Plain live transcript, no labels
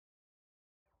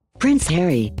Prince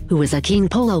Harry, who is a keen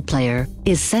polo player,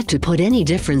 is set to put any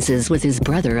differences with his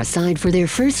brother aside for their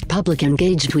first public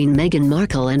engagement between Meghan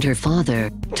Markle and her father,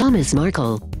 Thomas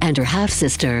Markle, and her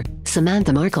half-sister,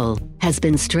 Samantha Markle, has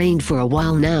been strained for a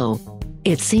while now.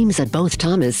 It seems that both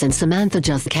Thomas and Samantha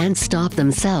just can't stop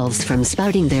themselves from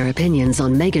spouting their opinions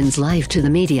on Meghan's life to the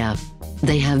media.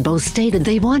 They have both stated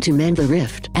they want to mend the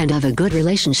rift and have a good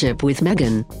relationship with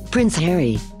Meghan, Prince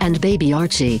Harry, and baby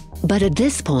Archie, but at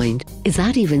this point, is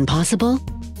that even possible?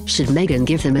 Should Meghan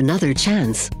give them another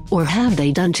chance, or have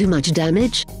they done too much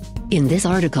damage? In this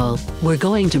article, we're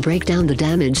going to break down the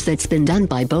damage that's been done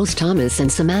by both Thomas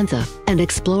and Samantha, and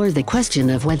explore the question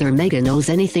of whether Meghan owes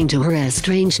anything to her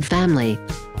estranged family.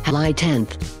 July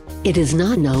 10th. It is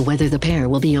not known whether the pair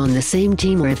will be on the same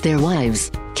team or if their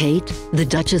wives, Kate, the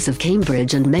Duchess of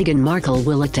Cambridge, and Meghan Markle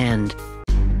will attend.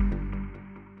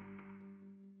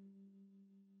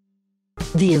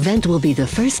 The event will be the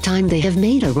first time they have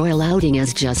made a royal outing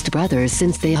as just brothers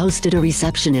since they hosted a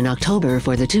reception in October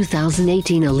for the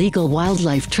 2018 Illegal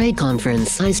Wildlife Trade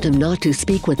Conference. Asked him not to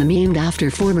speak with the memed after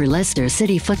former Leicester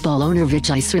City football owner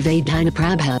Vijay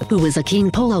Srivadhanaprabha, who was a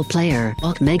keen polo player,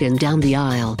 walked Meghan down the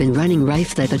aisle. Been running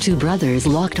rife that the two brothers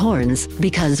locked horns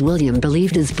because William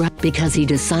believed his brother because he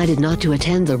decided not to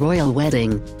attend the royal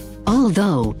wedding.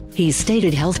 Although, he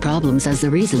stated health problems as the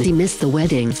reason he missed the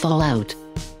wedding fallout.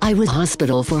 I was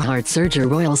hospital for heart surgery.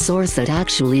 Royal source that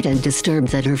actually and disturbed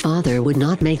that her father would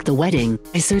not make the wedding.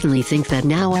 I certainly think that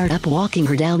now are up walking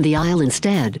her down the aisle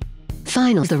instead.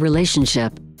 Final the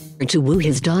relationship. To woo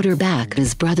his daughter back,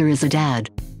 his brother is a dad.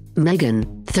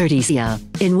 Meghan,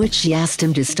 30, in which she asked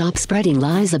him to stop spreading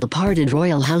lies about parted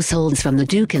royal households from the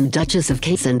Duke and Duchess of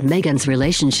Cambridge and Meghan's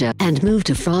relationship, and moved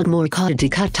to Frogmore Cottage to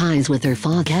cut ties with her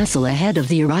father castle ahead of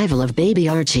the arrival of baby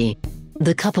Archie.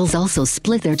 The couples also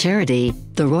split their charity,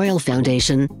 the Royal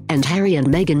Foundation, and Harry and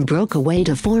Meghan broke away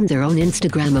to form their own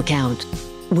Instagram account.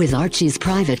 With Archie's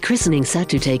private christening set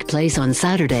to take place on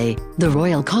Saturday, the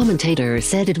royal commentator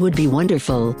said it would be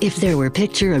wonderful if there were a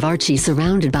picture of Archie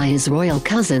surrounded by his royal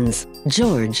cousins,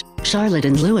 George, Charlotte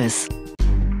and Louis.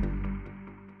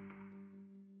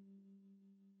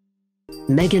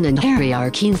 Meghan and Harry are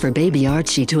keen for baby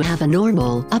Archie to have a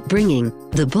normal upbringing.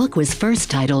 The book was first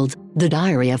titled, The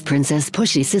Diary of Princess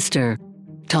Pushy Sister.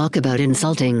 Talk about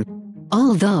insulting.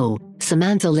 Although,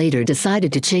 Samantha later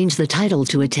decided to change the title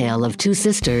to A Tale of Two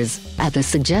Sisters, at the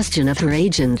suggestion of her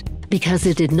agent, because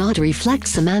it did not reflect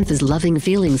Samantha's loving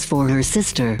feelings for her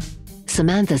sister.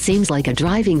 Samantha seems like a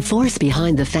driving force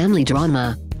behind the family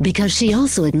drama, because she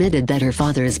also admitted that her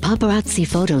father's paparazzi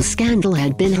photo scandal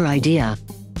had been her idea.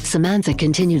 Samantha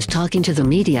continued talking to the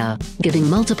media, giving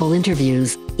multiple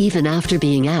interviews, even after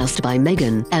being asked by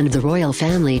Meghan and the royal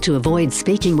family to avoid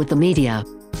speaking with the media.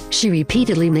 She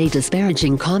repeatedly made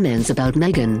disparaging comments about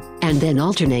Meghan, and then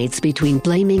alternates between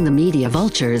blaming the media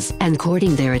vultures and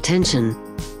courting their attention.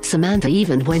 Samantha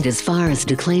even went as far as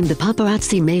to claim the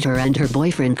paparazzi made her and her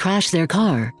boyfriend crash their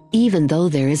car, even though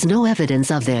there is no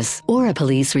evidence of this or a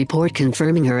police report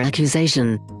confirming her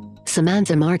accusation.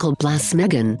 Samantha Markle blasts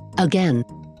Meghan, again.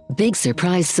 Big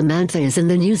surprise, Samantha is in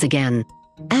the news again.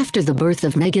 After the birth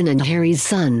of Meghan and Harry's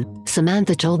son,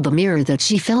 Samantha told the Mirror that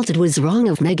she felt it was wrong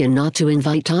of Meghan not to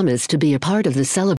invite Thomas to be a part of the celebration.